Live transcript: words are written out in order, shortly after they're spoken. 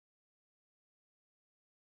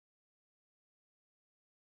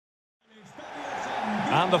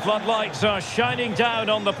And the floodlights are shining down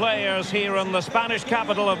on the players here in the Spanish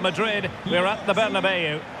capital of Madrid. We're at the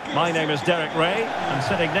Bernabeu. My name is Derek Ray, and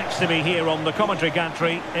sitting next to me here on the commentary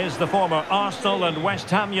gantry is the former Arsenal and West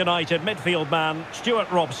Ham United midfield man,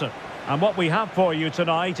 Stuart Robson. And what we have for you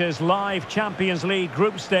tonight is live Champions League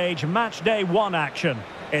group stage match day 1 action.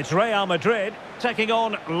 It's Real Madrid taking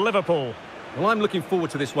on Liverpool. Well, I'm looking forward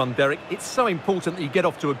to this one, Derek. It's so important that you get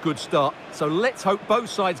off to a good start. So let's hope both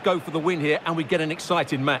sides go for the win here and we get an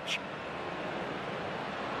exciting match.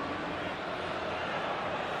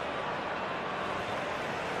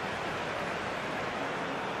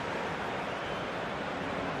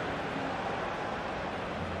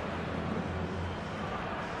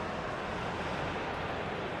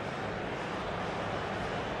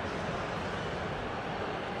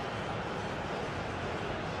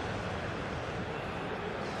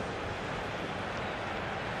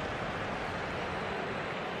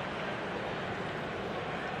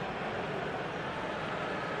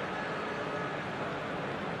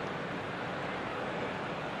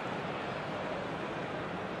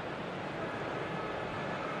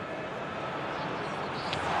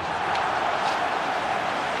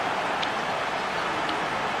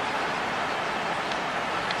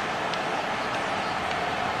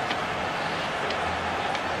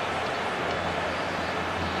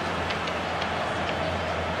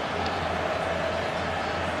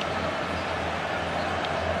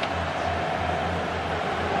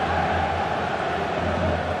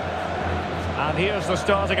 And here's the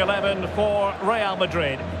starting 11 for Real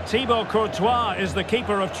Madrid. Thibaut Courtois is the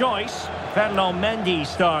keeper of choice. Fernand Mendy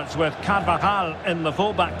starts with Carvajal in the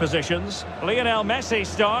fullback positions. Lionel Messi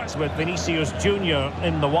starts with Vinicius Junior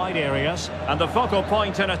in the wide areas. And the focal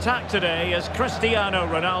point in attack today is Cristiano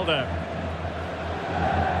Ronaldo.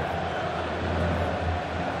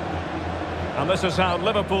 And this is how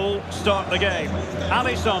Liverpool start the game.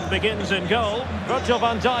 Alisson begins in goal. Virgil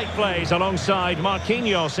van Dijk plays alongside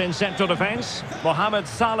Marquinhos in central defence. Mohamed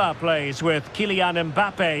Salah plays with Kylian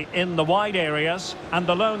Mbappe in the wide areas. And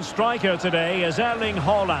the lone striker today is Erling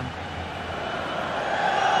Haaland.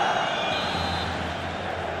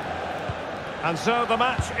 And so the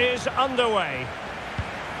match is underway.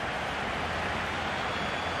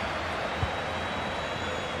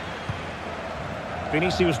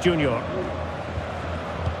 Vinicius Junior.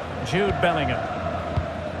 Jude Bellingham.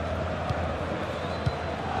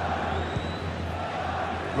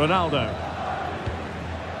 Ronaldo.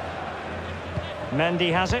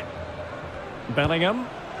 Mendy has it. Bellingham.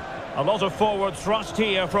 A lot of forward thrust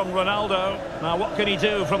here from Ronaldo. Now what can he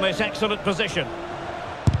do from this excellent position?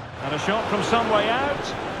 And a shot from some way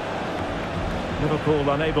out. Liverpool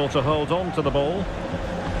unable to hold on to the ball.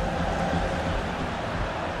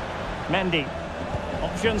 Mendy.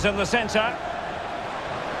 Options in the centre.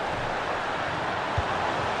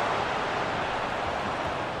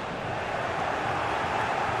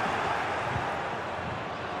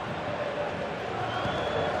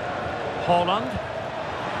 Haaland.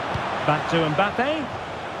 Back to Mbappe.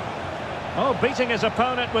 Oh, beating his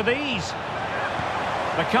opponent with ease.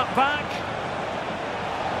 The cut back.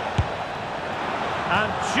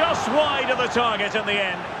 And just wide of the target in the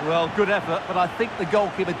end. Well, good effort, but I think the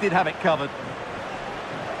goalkeeper did have it covered.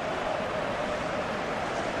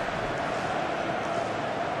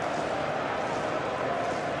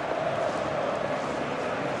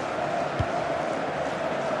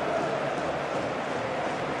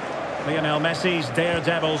 Lionel Messi's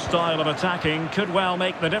daredevil style of attacking could well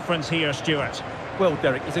make the difference here, Stuart. Well,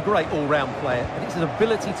 Derek, he's a great all-round player, and it's his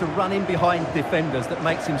ability to run in behind defenders that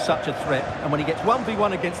makes him such a threat. And when he gets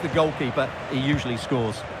 1v1 against the goalkeeper, he usually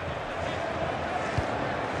scores.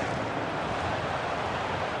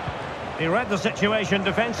 He read the situation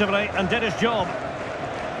defensively and did his job.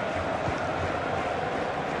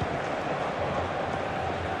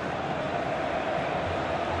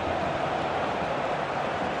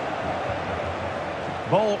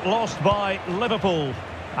 Ball lost by Liverpool.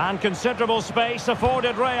 And considerable space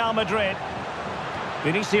afforded Real Madrid.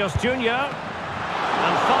 Vinicius Junior.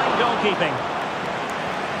 And fine goalkeeping.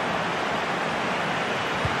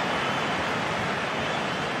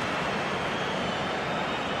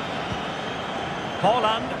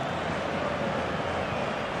 Haaland.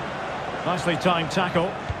 Nicely timed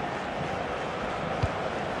tackle.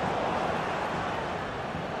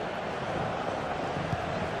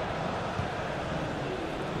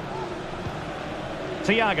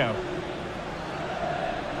 Thiago.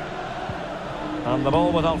 And the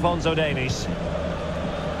ball with Alphonso Davies.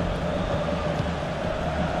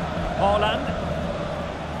 Haaland.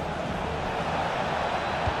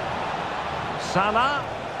 Salah.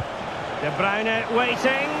 De Bruyne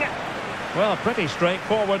waiting. Well, pretty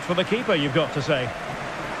straightforward for the keeper, you've got to say.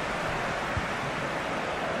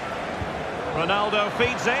 Ronaldo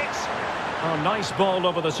feeds it. Oh, nice ball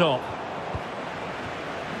over the top.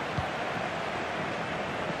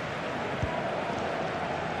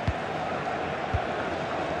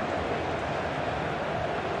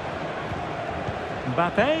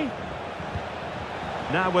 Mbappe.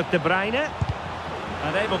 Now with De Bruyne.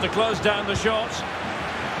 And able to close down the shot.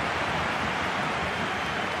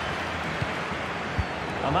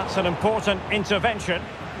 And that's an important intervention.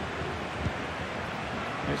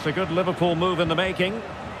 It's a good Liverpool move in the making. In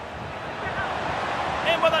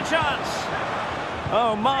with a chance.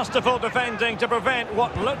 Oh, masterful defending to prevent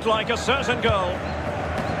what looked like a certain goal.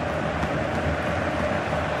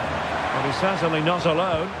 But he's certainly not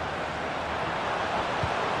alone.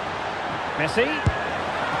 Messi.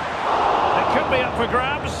 It could be up for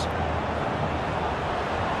grabs.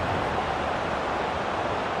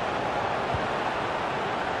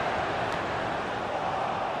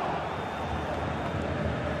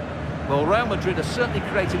 Well, Real Madrid are certainly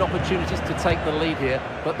creating opportunities to take the lead here,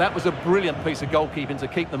 but that was a brilliant piece of goalkeeping to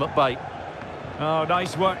keep them at bay. Oh,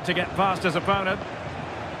 nice work to get past his opponent.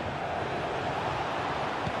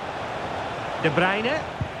 De Bruyne.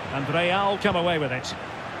 And Real come away with it.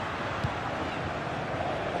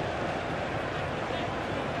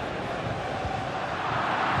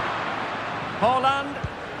 Haaland.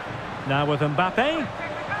 Now with Mbappe.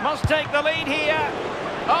 Must take the lead here.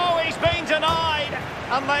 Oh, he's been denied.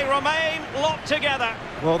 And they remain locked together.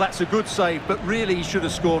 Well, that's a good save, but really he should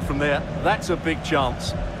have scored from there. That's a big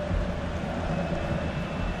chance.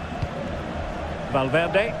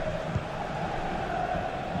 Valverde.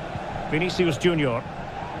 Vinicius Junior.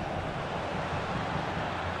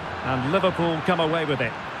 And Liverpool come away with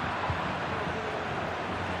it.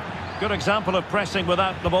 Good example of pressing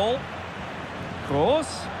without the ball.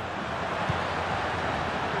 Cross.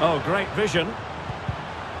 Oh, great vision.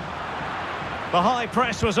 The high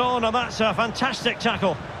press was on, and that's a fantastic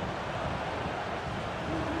tackle.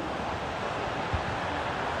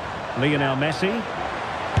 Lionel Messi.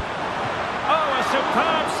 Oh, a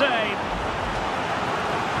superb save.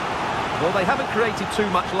 Well, they haven't created too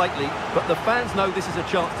much lately, but the fans know this is a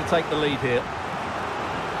chance to take the lead here.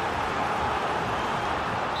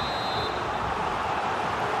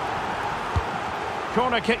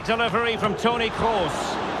 Corner kick delivery from Toni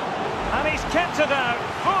Kroos. And he's kept it out,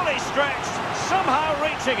 fully stretched, somehow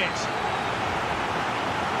reaching it.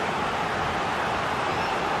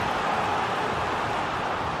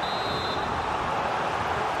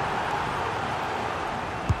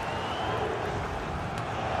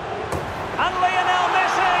 And Lionel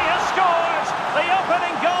Messi has scored! The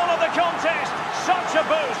opening goal of the contest. Such a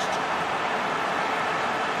boost.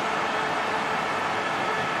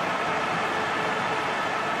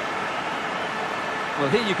 Well,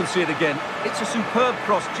 here you can see it again. It's a superb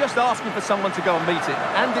cross, just asking for someone to go and meet it.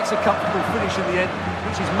 And it's a comfortable finish in the end,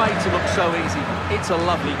 which is made to look so easy. It's a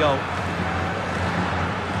lovely goal.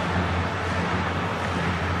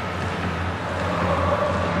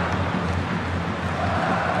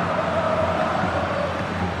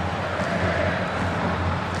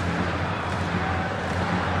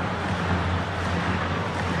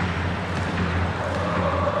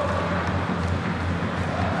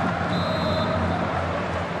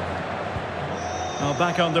 Well,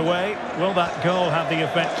 back underway. Will that goal have the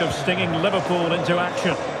effect of stinging Liverpool into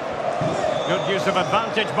action? Good use of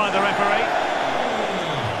advantage by the referee.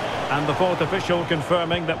 And the fourth official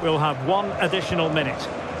confirming that we'll have one additional minute.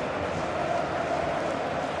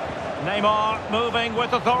 Neymar moving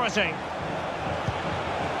with authority.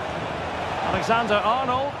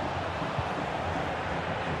 Alexander-Arnold.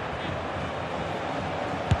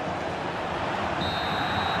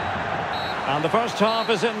 And the first half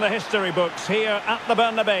is in the history books here at the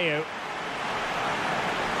Bernabeu.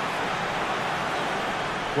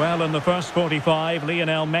 Well, in the first 45,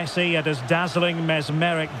 Lionel Messi at his dazzling,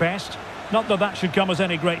 mesmeric best. Not that that should come as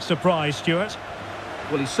any great surprise, Stuart.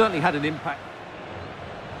 Well, he certainly had an impact.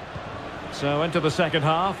 So into the second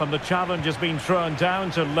half, and the challenge has been thrown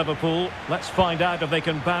down to Liverpool. Let's find out if they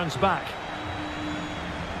can bounce back.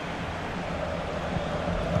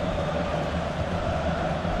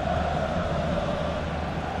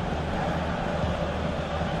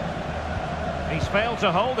 He's failed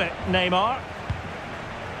to hold it, Neymar.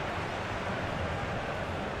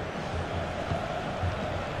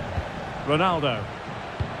 Ronaldo.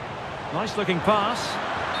 Nice looking pass.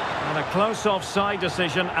 And a close offside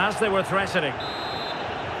decision as they were threatening.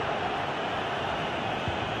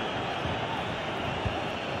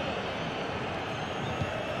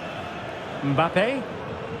 Mbappe.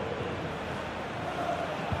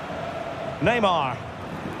 Neymar.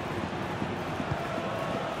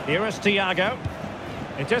 Here is Thiago.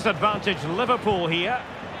 It is advantage Liverpool here.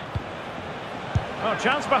 Oh,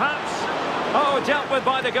 chance perhaps. Oh, dealt with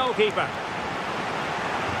by the goalkeeper.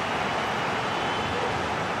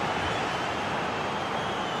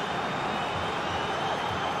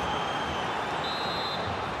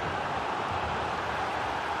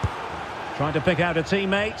 Trying to pick out a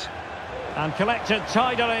teammate. And collected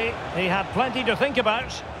tidily. He had plenty to think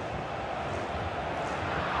about.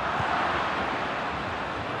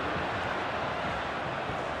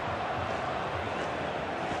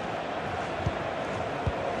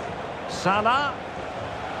 Salah.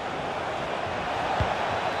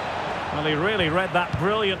 Well, he really read that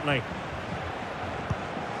brilliantly.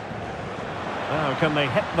 Now, can they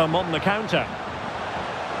hit them on the counter?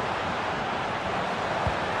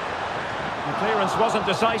 The clearance wasn't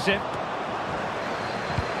decisive.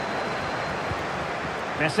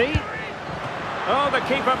 Messi. Oh, the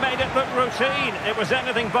keeper made it look routine. It was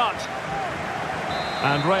anything but.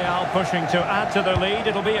 And Real pushing to add to the lead.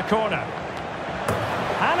 It'll be a corner.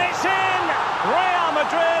 And it's in! Real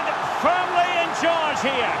Madrid firmly in charge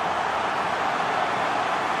here.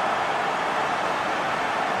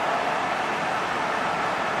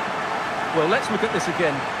 Well, let's look at this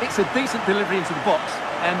again. It's a decent delivery into the box.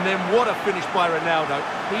 And then what a finish by Ronaldo.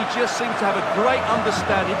 He just seems to have a great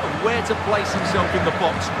understanding of where to place himself in the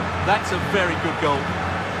box. That's a very good goal.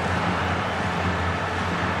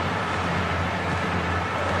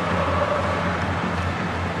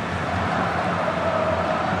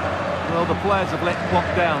 Well, the players have let Klopp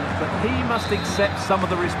down, but he must accept some of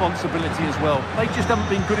the responsibility as well. They just haven't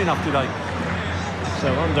been good enough today.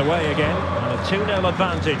 So underway again, and a 2-0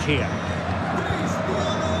 advantage here.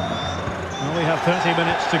 Well, we have 30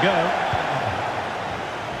 minutes to go.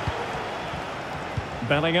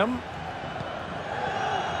 Bellingham.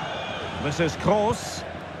 This is Kroos.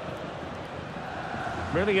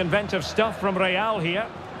 Really inventive stuff from Real here.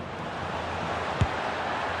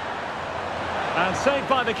 And saved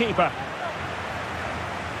by the keeper.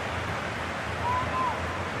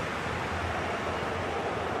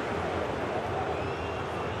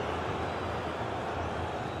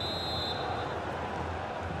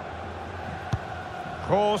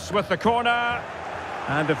 Kroos with the corner.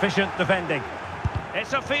 And efficient defending.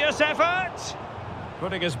 It's a fierce effort.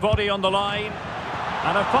 Putting his body on the line.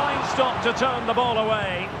 And a fine stop to turn the ball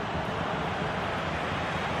away.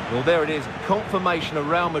 Well, there it is. Confirmation of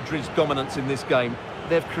Real Madrid's dominance in this game.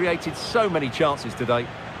 They've created so many chances today.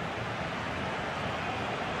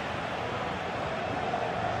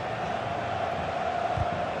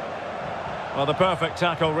 Well, the perfect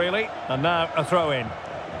tackle, really. And now a throw-in.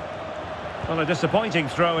 Well, a disappointing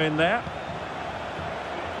throw-in there.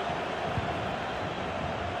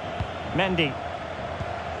 Mendy.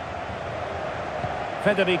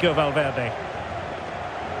 Federico Valverde.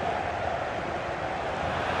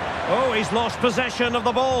 Oh, he's lost possession of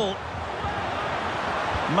the ball.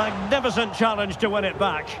 Magnificent challenge to win it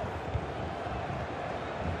back.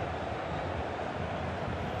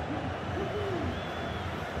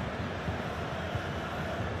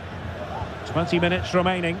 Twenty minutes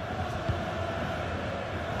remaining.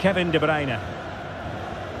 Kevin De Bruyne.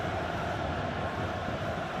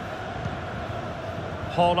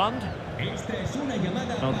 Haaland.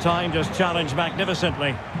 Well, time just challenged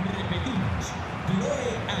magnificently.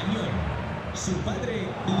 Su padre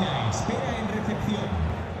la espera en recepción.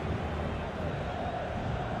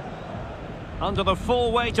 Under the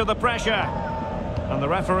full weight of the pressure. And the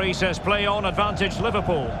referee says play on, advantage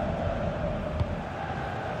Liverpool.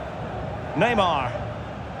 Neymar.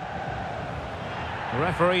 The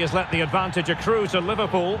referee has let the advantage accrue to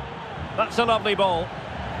Liverpool. That's a lovely ball.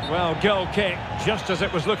 Well, goal kick, just as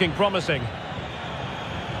it was looking promising.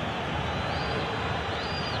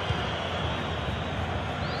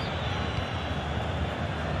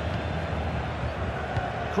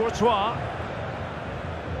 Courtois.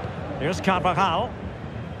 Here's Carvajal.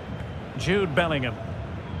 Jude Bellingham.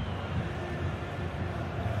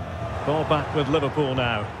 Ball back with Liverpool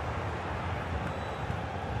now.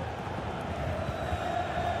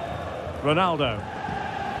 Ronaldo.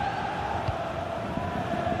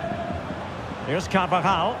 Here's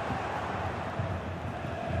Carvajal.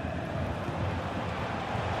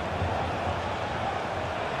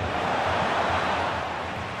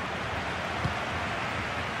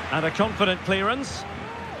 And a confident clearance.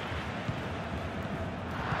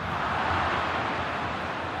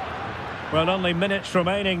 Well, only minutes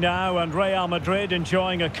remaining now, and Real Madrid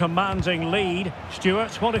enjoying a commanding lead.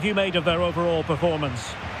 Stuart, what have you made of their overall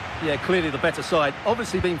performance? Yeah, clearly the better side.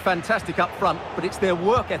 Obviously been fantastic up front, but it's their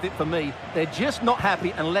work ethic for me. They're just not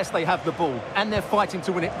happy unless they have the ball, and they're fighting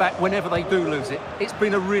to win it back whenever they do lose it. It's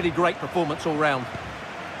been a really great performance all round.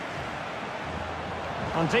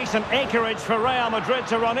 And decent acreage for Real Madrid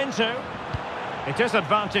to run into. It is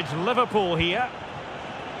advantage Liverpool here.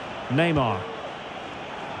 Neymar.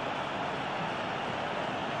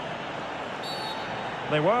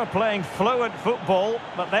 They were playing fluent football,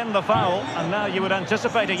 but then the foul, and now you would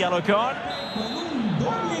anticipate a yellow card.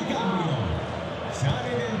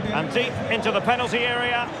 And deep into the penalty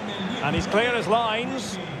area, and he's clear as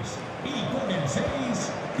lines.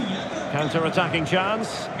 Counter-attacking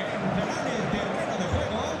chance.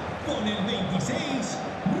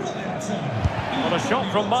 What a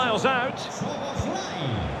shot from miles out.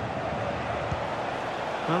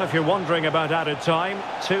 Well, if you're wondering about added time,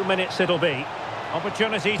 2 minutes it'll be.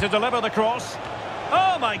 Opportunity to deliver the cross.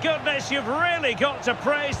 Oh my goodness, you've really got to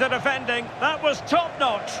praise the defending. That was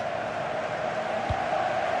top-notch.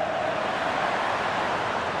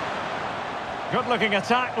 Good-looking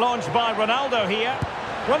attack launched by Ronaldo here.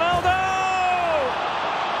 Ronaldo!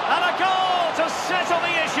 And a goal to settle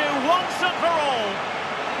the issue once and for all.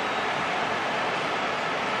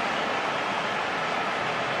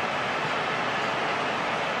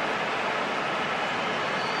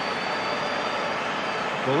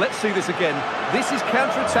 Well, let's see this again. This is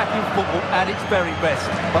counter-attacking football at its very best,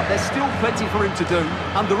 but there's still plenty for him to do.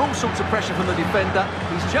 Under all sorts of pressure from the defender,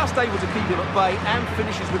 he's just able to keep him at bay and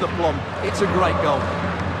finishes with aplomb. It's a great goal.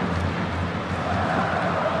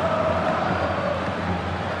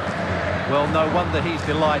 Well, no wonder he's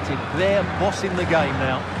delighted. They're bossing the game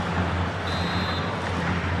now.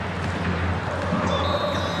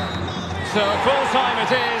 So full-time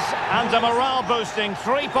it is, and a morale-boosting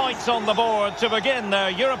 3 points on the board to begin their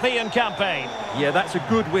European campaign. Yeah, that's a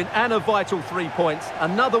good win and a vital 3 points.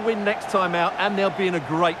 Another win next time out, and they'll be in a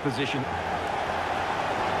great position.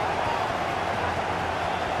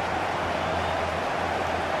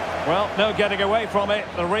 Well, no getting away from it.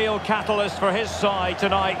 The real catalyst for his side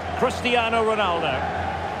tonight, Cristiano Ronaldo.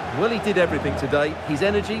 Well, he did everything today. His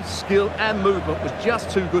energy, skill and movement was just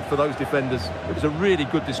too good for those defenders. It was a really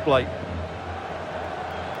good display.